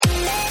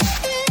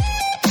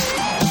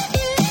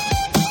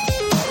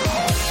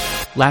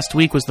Last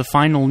week was the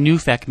final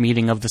NUFEC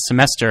meeting of the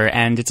semester,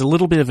 and it's a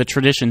little bit of a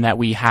tradition that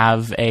we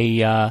have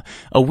a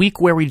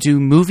week where we do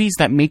movies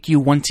that make you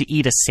want to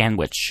eat a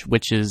sandwich,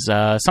 which is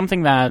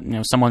something that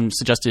someone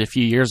suggested a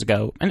few years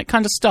ago, and it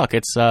kind of stuck.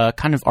 It's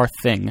kind of our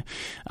thing.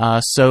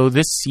 So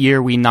this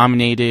year we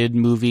nominated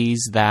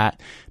movies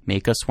that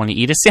make us want to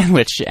eat a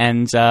sandwich,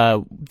 and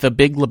The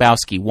Big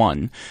Lebowski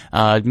won.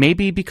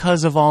 Maybe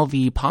because of all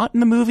the pot in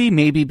the movie,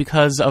 maybe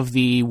because of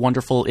the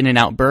wonderful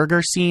In-N-Out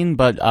burger scene,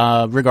 but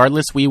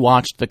regardless, we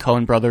watched the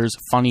Coen Brothers'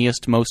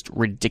 funniest, most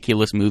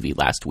ridiculous movie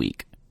last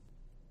week.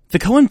 The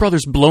Coen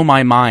Brothers blow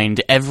my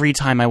mind every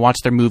time I watch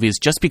their movies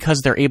just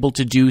because they're able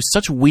to do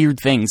such weird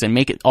things and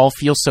make it all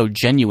feel so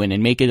genuine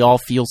and make it all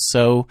feel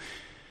so,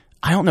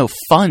 I don't know,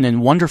 fun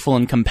and wonderful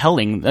and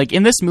compelling. Like,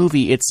 in this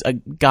movie, it's a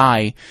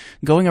guy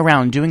going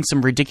around doing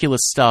some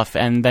ridiculous stuff,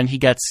 and then he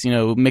gets,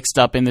 mixed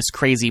up in this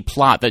crazy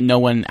plot that no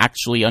one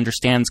actually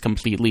understands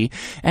completely,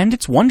 and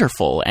it's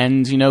wonderful.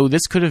 And,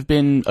 this could have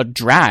been a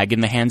drag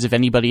in the hands of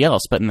anybody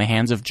else, but in the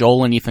hands of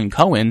Joel and Ethan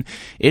Coen,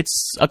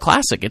 it's a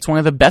classic. It's one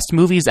of the best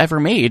movies ever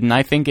made, and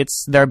I think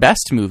it's their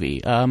best movie.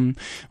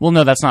 Well,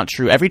 no, that's not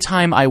true. Every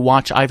time I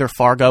watch either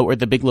Fargo or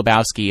The Big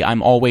Lebowski,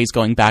 I'm always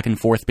going back and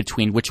forth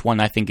between which one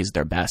I think is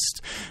their best.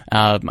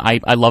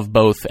 I love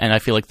both, and I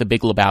feel like The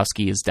Big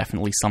Lebowski is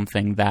definitely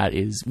something that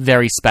is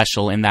very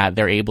special in that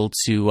they're able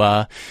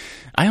to,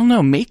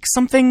 make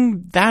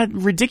something that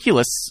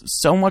ridiculous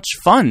so much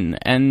fun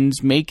and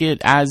make it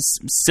as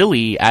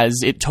silly as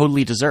it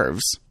totally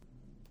deserves.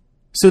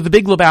 So The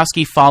Big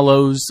Lebowski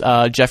follows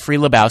Jeffrey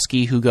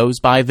Lebowski, who goes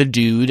by The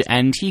Dude,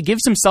 and he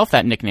gives himself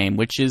that nickname,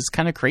 which is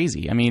kind of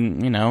crazy. I mean,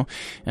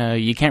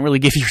 you can't really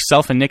give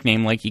yourself a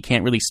nickname, like you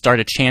can't really start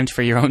a chant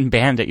for your own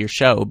band at your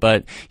show,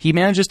 but he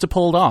manages to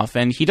pull it off,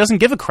 and he doesn't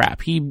give a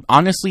crap. He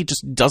honestly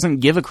just doesn't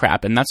give a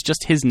crap, and that's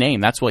just his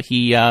name. That's what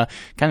he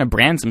kind of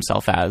brands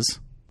himself as.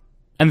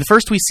 And the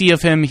first we see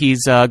of him,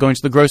 he's going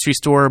to the grocery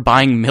store,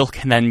 buying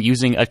milk, and then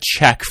using a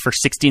check for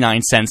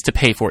 69 cents to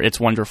pay for it. It's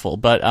wonderful.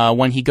 But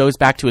when he goes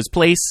back to his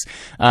place,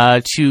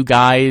 two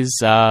guys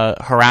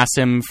harass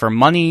him for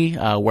money.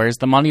 Where's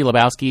the money,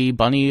 Lebowski?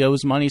 Bunny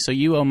owes money, so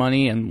you owe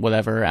money, and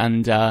whatever.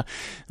 And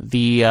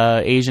the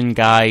Asian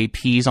guy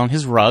pees on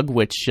his rug,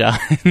 which,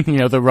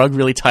 the rug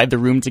really tied the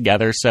room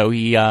together. So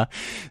he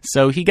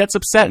gets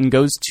upset and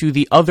goes to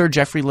the other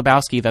Jeffrey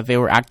Lebowski that they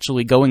were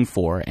actually going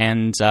for,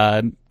 and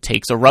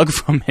takes a rug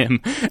from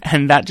him,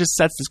 and that just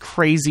sets this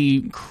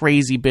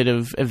crazy bit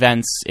of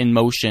events in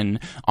motion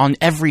on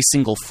every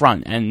single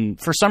front. And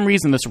for some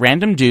reason, this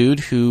random dude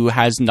who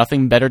has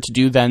nothing better to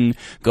do than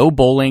go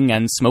bowling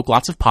and smoke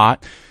lots of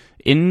pot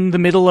in the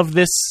middle of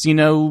this,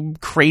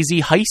 crazy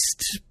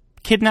heist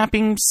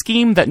kidnapping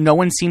scheme that no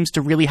one seems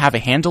to really have a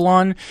handle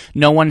on.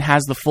 No one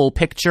has the full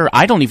picture.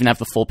 I don't even have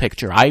the full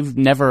picture. I've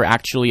never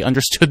actually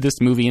understood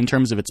this movie in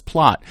terms of its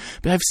plot,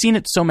 but I've seen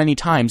it so many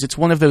times. It's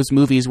one of those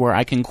movies where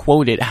I can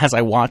quote it as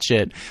I watch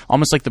it,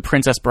 almost like The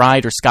Princess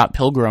Bride or Scott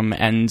Pilgrim,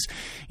 and,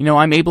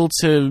 I'm able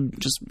to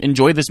just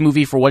enjoy this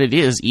movie for what it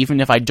is,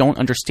 even if I don't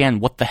understand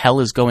what the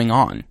hell is going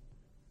on.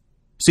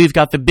 So you've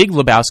got the Big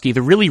Lebowski,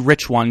 the really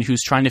rich one,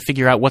 who's trying to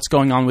figure out what's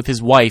going on with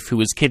his wife, who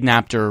was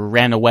kidnapped or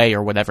ran away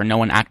or whatever. No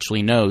one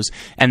actually knows.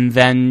 And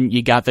then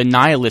you got the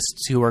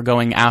nihilists who are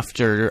going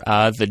after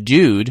the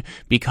dude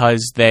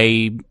because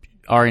they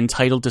are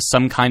entitled to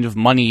some kind of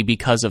money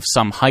because of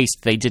some heist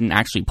they didn't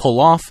actually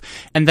pull off.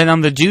 And then on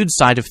the dude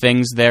side of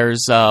things,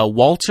 there's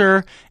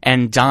Walter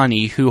and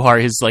Donnie, who are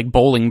his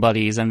bowling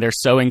buddies, and they're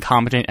so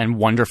incompetent and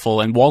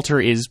wonderful. And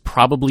Walter is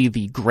probably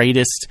the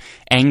greatest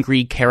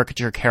angry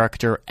caricature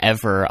character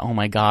ever. Oh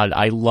my god,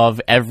 I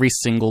love every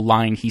single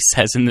line he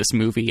says in this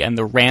movie, and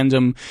the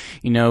random,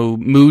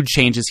 mood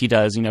changes he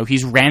does.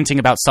 He's ranting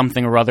about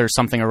something or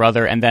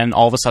other, and then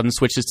all of a sudden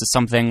switches to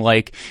something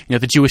like, the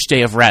Jewish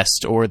Day of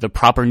Rest, or the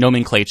proper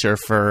nomenclature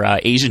for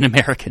Asian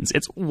Americans.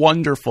 It's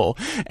wonderful,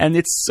 and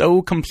it's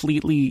so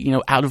completely,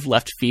 out of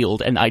left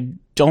field, and I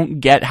don't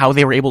get how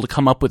they were able to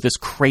come up with this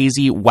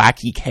crazy,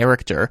 wacky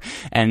character,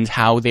 and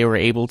how they were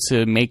able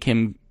to make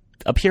him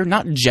appear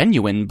not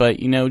genuine, but,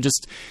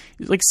 just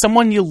like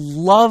someone you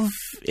love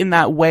in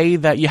that way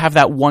that you have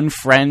that one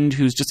friend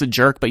who's just a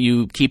jerk, but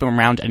you keep him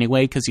around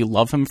anyway because you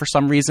love him for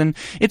some reason.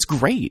 It's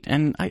great,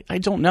 and I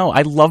don't know.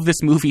 I love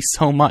this movie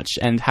so much,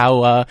 and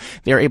how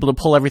they're able to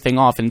pull everything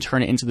off and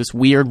turn it into this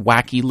weird,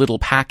 wacky little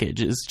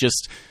package is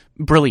just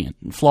brilliant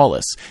and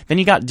flawless. Then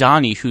you got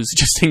Donnie, who's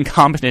just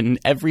incompetent, and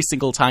every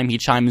single time he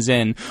chimes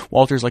in,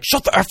 Walter's like,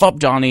 "Shut the F up,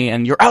 Donnie,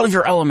 and you're out of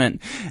your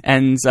element."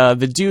 And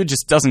the dude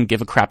just doesn't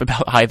give a crap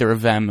about either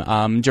of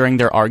them during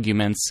their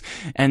arguments.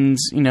 And,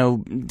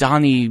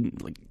 Donnie,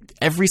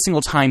 every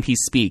single time he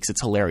speaks,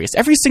 it's hilarious.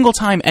 Every single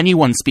time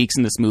anyone speaks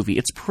in this movie,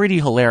 it's pretty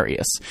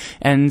hilarious.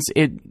 And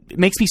it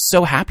makes me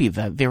so happy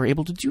that they were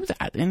able to do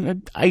that.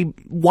 And I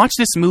watch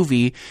this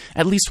movie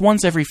at least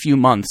once every few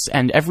months,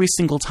 and every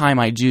single time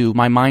I do,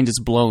 my mind is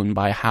blown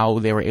by how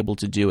they were able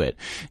to do it.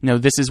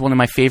 This is one of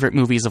my favorite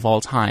movies of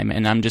all time,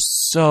 and I'm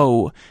just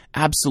so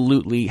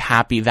absolutely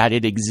happy that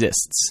it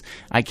exists.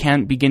 I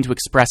can't begin to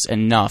express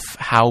enough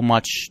how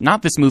much,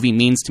 not this movie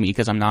means to me,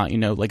 because I'm not,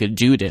 like a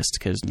dudist,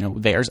 because,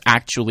 there's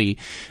actually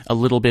a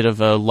little bit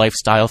of a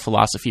lifestyle,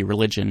 philosophy,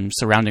 religion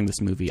surrounding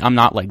this movie. I'm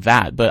not like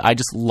that, but I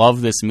just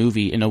love this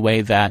movie in a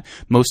way that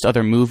most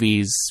other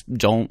movies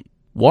don't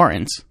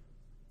warrant.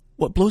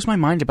 What blows my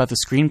mind about the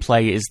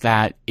screenplay is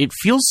that it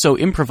feels so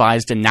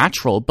improvised and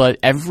natural, but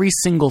every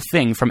single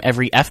thing, from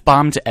every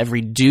F-bomb to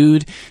every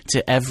dude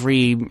to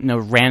every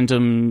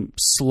random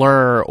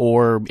slur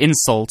or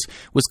insult,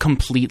 was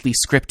completely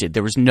scripted.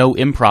 There was no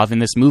improv in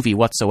this movie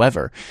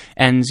whatsoever.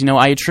 And,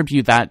 I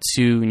attribute that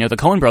to, the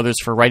Coen Brothers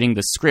for writing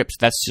the script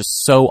that's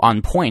just so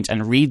on point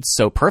and reads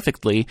so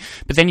perfectly.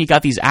 But then you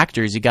got these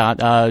actors. You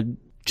got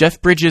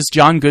Jeff Bridges,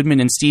 John Goodman,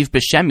 and Steve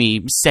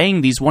Buscemi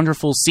saying these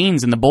wonderful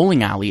scenes in the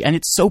bowling alley, and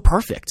it's so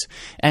perfect.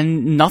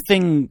 And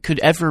nothing could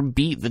ever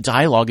beat the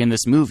dialogue in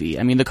this movie.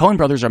 I mean, the Coen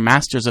Brothers are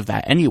masters of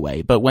that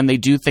anyway, but when they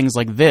do things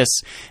like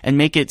this and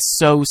make it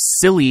so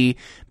silly,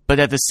 but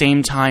at the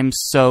same time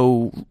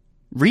so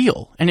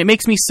real. And it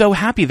makes me so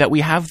happy that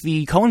we have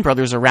the Coen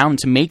Brothers around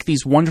to make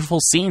these wonderful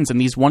scenes and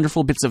these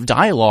wonderful bits of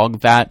dialogue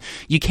that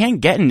you can't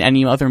get in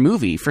any other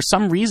movie. For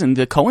some reason,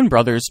 the Coen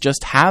Brothers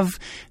just have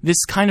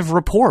this kind of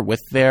rapport with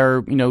their,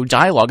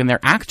 dialogue and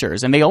their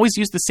actors. And they always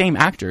use the same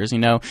actors,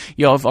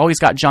 I've always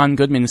got John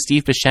Goodman and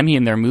Steve Buscemi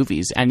in their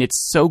movies. And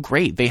it's so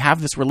great. They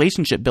have this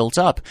relationship built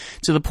up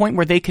to the point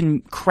where they can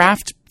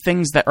craft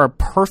things that are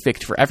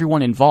perfect for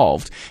everyone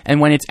involved. And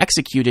when it's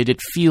executed, it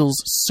feels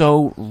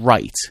so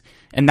right.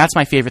 And that's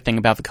my favorite thing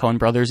about the Coen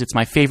Brothers. It's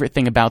my favorite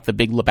thing about The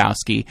Big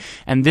Lebowski.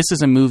 And this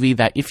is a movie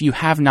that if you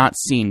have not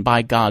seen,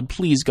 by God,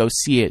 please go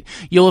see it.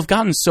 You'll have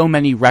gotten so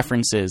many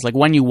references. Like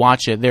when you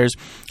watch it, there's,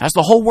 has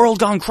the whole world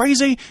gone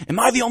crazy? Am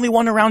I the only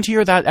one around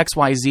here that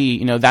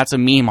XYZ? That's a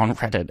meme on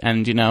Reddit.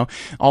 And,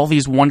 all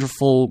these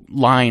wonderful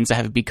lines that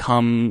have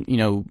become,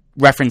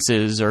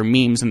 references or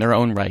memes in their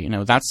own right.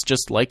 That's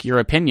just like your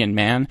opinion,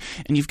 man.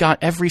 And you've got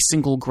every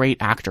single great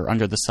actor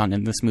under the sun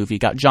in this movie. You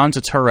got John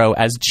Turturro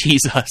as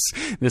Jesus,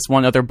 this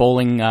one other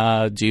bowling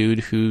dude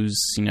who's,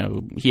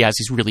 he has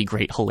these really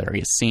great,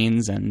 hilarious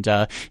scenes. And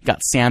you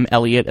got Sam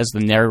Elliott as the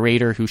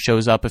narrator who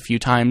shows up a few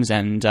times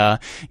and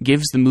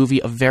gives the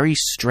movie a very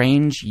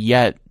strange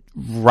yet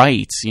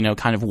right,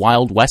 kind of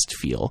Wild West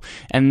feel.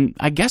 And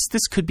I guess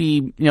this could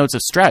be, it's a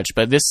stretch,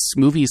 but this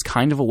movie is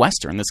kind of a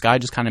Western. This guy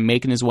just kind of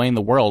making his way in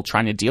the world,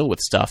 trying to deal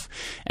with stuff.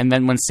 And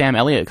then when Sam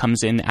Elliott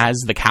comes in as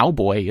the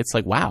cowboy, it's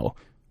like, wow,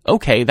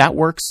 okay, that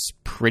works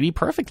pretty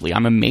perfectly.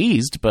 I'm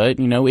amazed, but,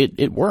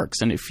 it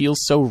works, and it feels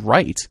so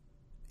right.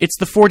 It's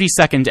the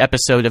 42nd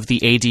episode of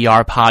the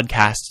ADR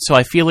podcast, so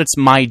I feel it's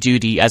my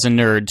duty as a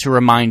nerd to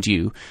remind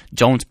you,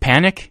 don't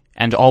panic,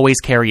 and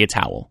always carry a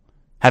towel.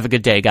 Have a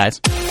good day,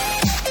 guys.